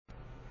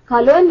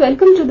Hello and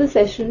welcome to the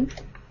session.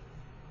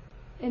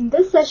 In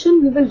this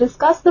session, we will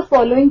discuss the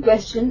following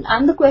question,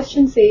 and the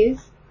question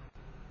says,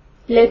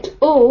 let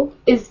O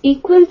is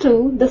equal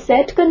to the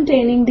set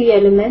containing the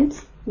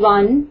elements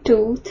 1,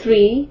 2,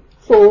 3,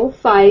 4,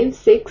 5,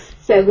 6,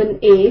 7,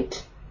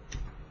 8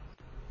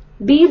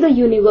 be the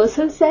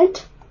universal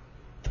set.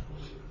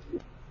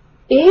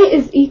 A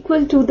is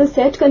equal to the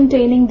set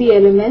containing the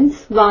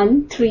elements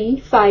 1, 3,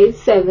 5,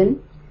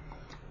 7.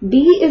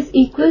 B is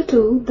equal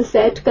to the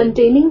set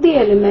containing the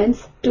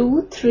elements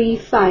 2, 3,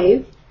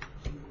 5,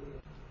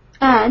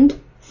 and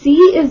C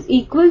is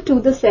equal to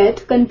the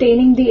set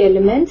containing the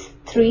elements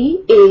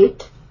 3,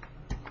 8.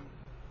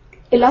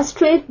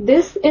 Illustrate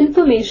this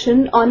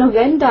information on a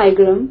Venn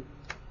diagram.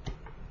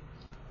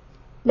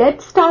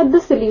 Let's start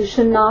the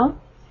solution now.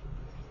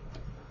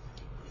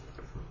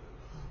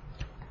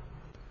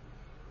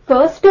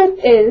 First step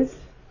is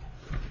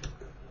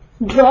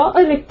draw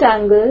a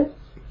rectangle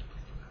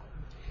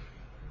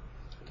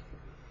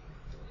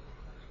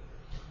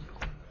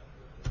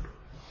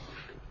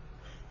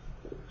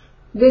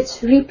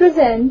which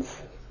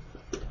represents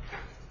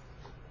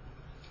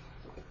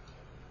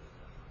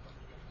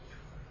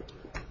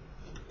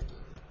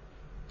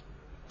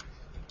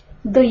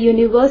the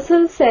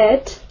universal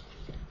set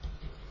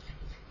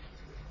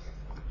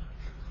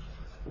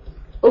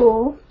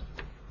O.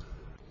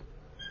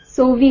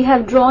 So we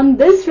have drawn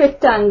this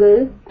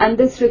rectangle, and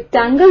this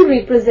rectangle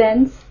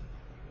represents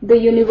the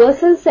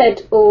universal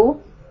set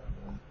O.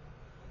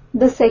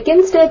 The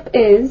second step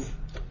is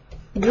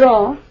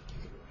draw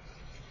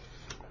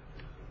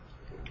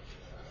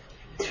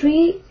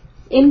 3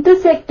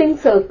 intersecting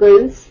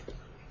circles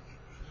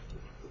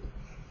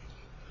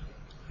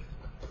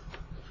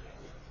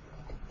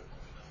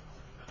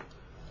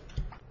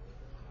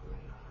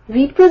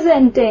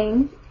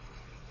representing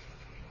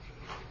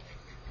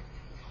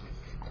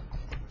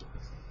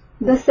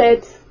the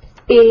sets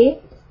A,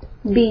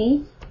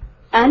 B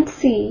and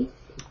C.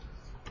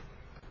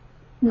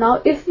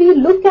 Now if we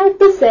look at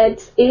the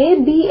sets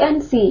A, B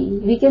and C,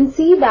 we can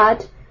see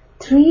that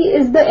 3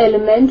 is the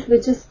element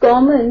which is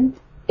common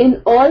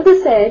in all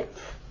the sets.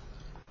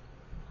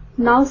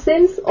 Now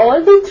since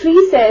all the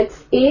 3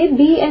 sets A,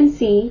 B and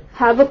C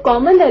have a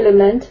common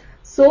element,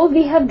 so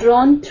we have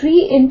drawn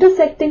 3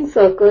 intersecting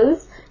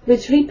circles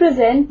which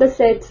represent the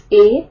sets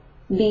A,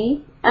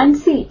 B and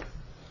C.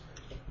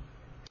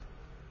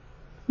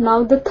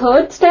 Now the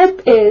third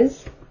step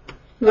is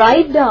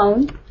write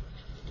down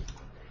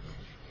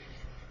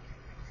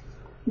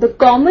the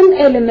common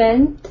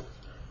element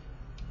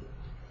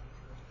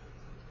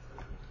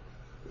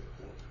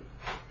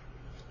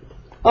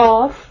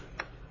of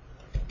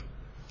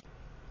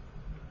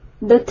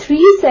the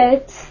 3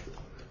 sets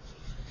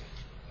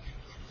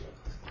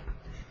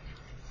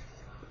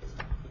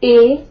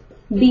A,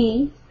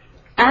 B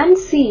and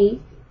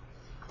C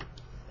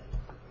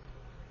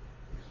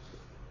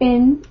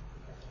in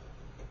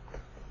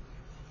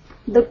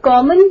the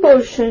common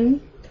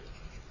portion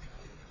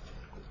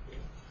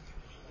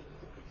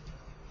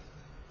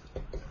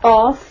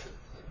of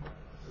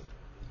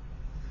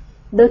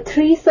the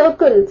 3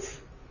 circles.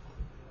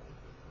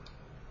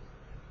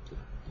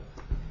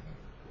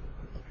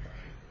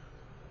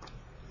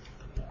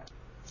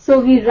 So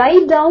we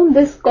write down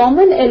this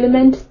common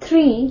element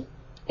 3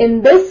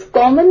 in this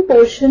common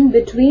portion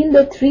between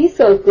the 3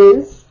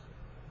 circles.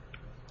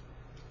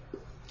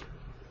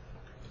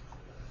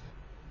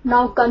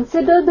 Now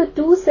consider the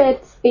 2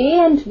 sets A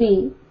and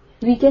B.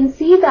 We can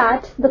see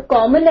that the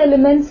common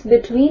elements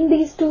between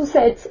these 2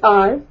 sets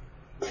are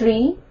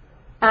 3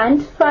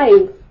 and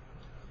 5.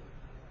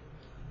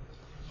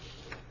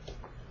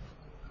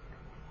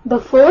 The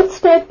fourth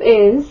step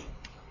is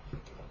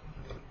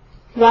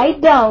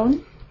write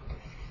down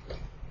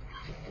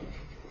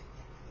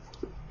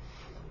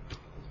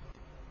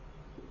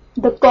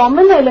the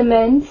common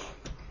elements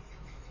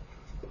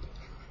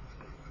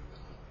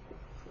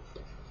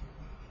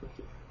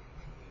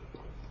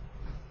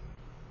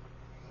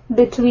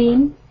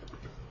between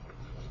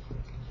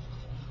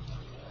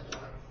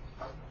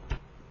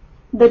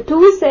the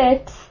 2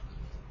 sets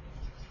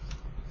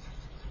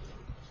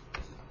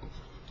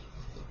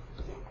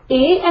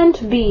A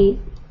and B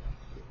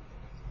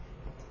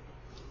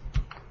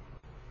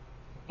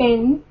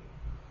in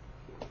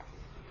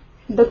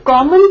the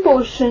common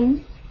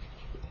portion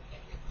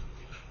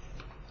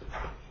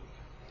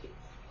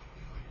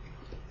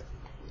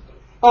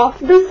of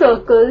the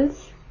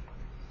circles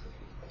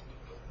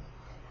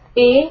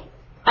A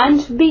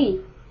and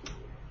B.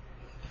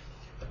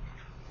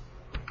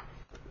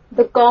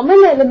 The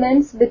common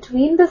elements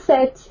between the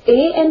sets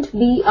A and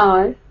B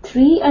are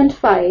 3 and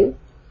 5,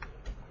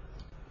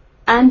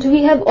 and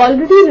we have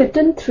already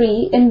written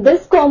 3 in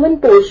this common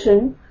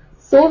portion,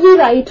 so we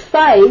write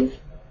 5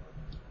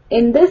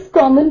 in this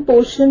common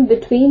portion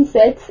between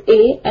sets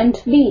A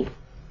and B.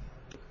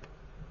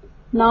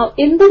 Now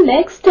in the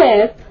next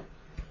step,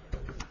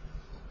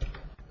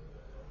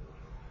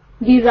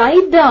 we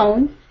write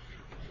down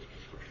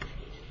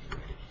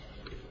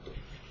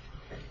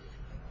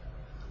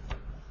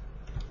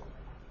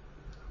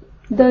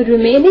the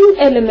remaining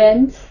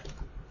elements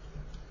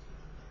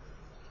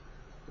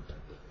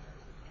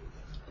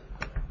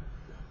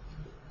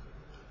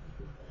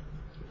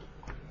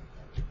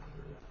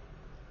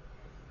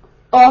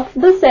of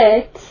the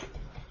sets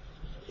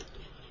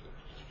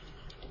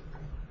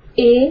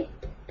A,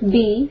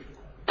 B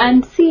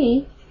and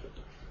C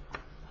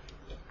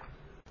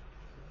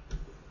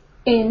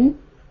in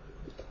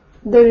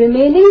the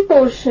remaining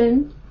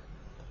portion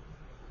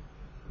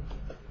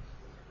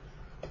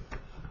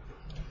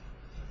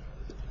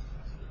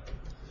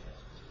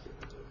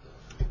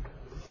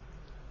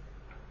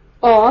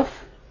of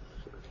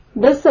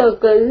the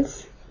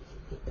circles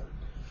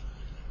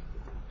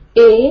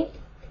A,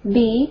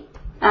 B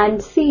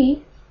and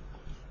C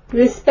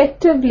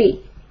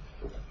respectively.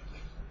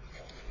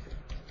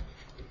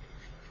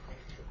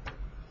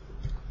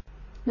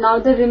 Now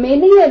the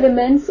remaining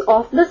elements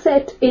of the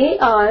set A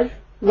are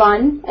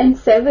 1 and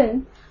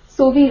 7.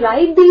 So we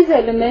write these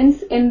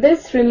elements in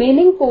this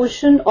remaining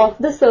portion of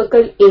the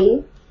circle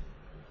A.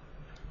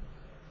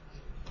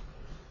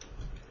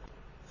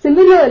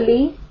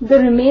 Similarly, the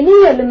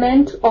remaining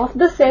element of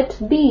the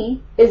set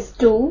B is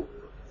 2.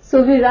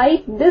 So we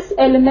write this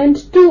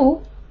element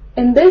 2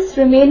 in this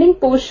remaining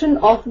portion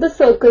of the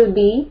circle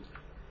B.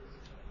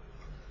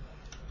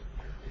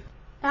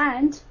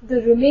 And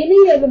the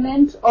remaining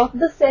element of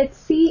the set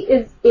C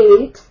is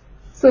 8.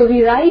 So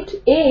we write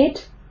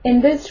 8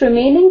 in this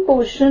remaining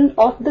portion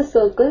of the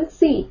circle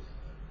C.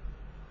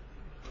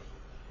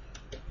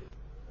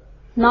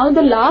 Now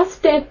the last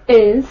step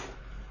is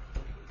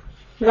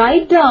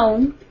write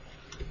down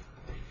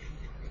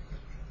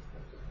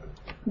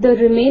the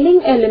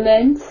remaining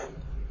elements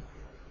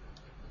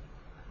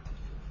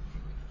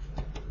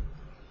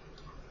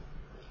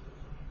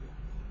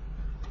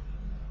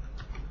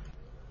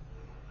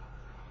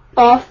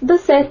of the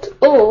set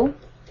O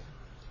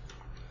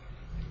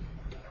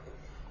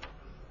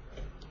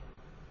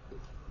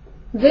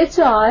which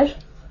are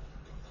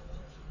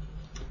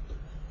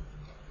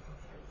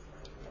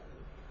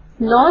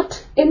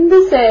not in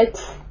the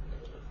sets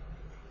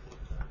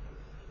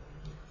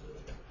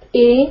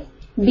A,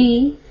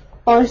 B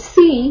or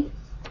C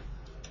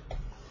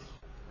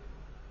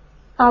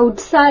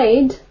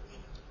outside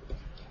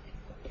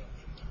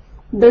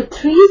the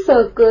three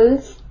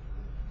circles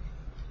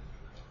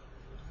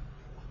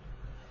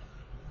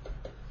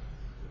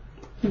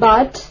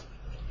but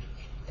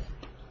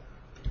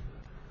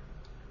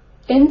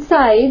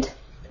inside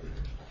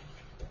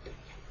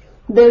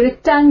the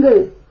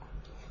rectangle.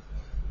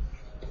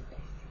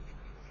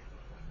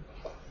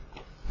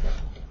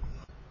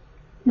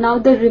 Now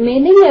the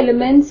remaining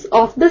elements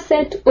of the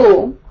set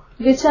O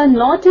which are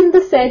not in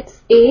the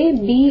sets A,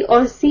 B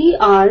or C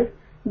are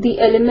the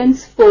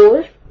elements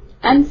 4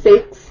 and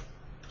 6.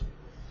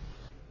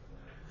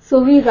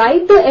 So we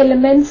write the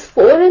elements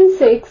 4 and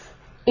 6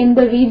 in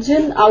the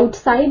region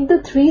outside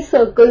the three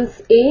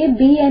circles A,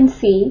 B and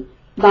C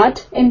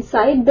but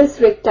inside this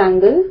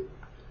rectangle.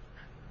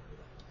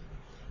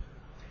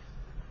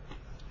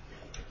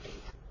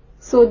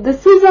 So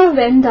this is our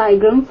Venn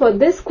diagram for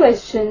this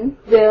question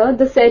where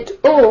the set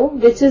O,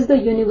 which is the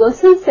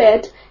universal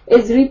set,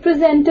 is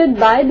represented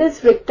by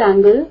this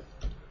rectangle.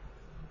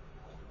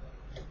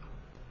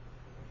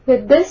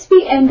 With this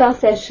we end our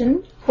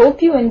session.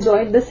 Hope you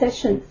enjoyed the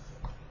session.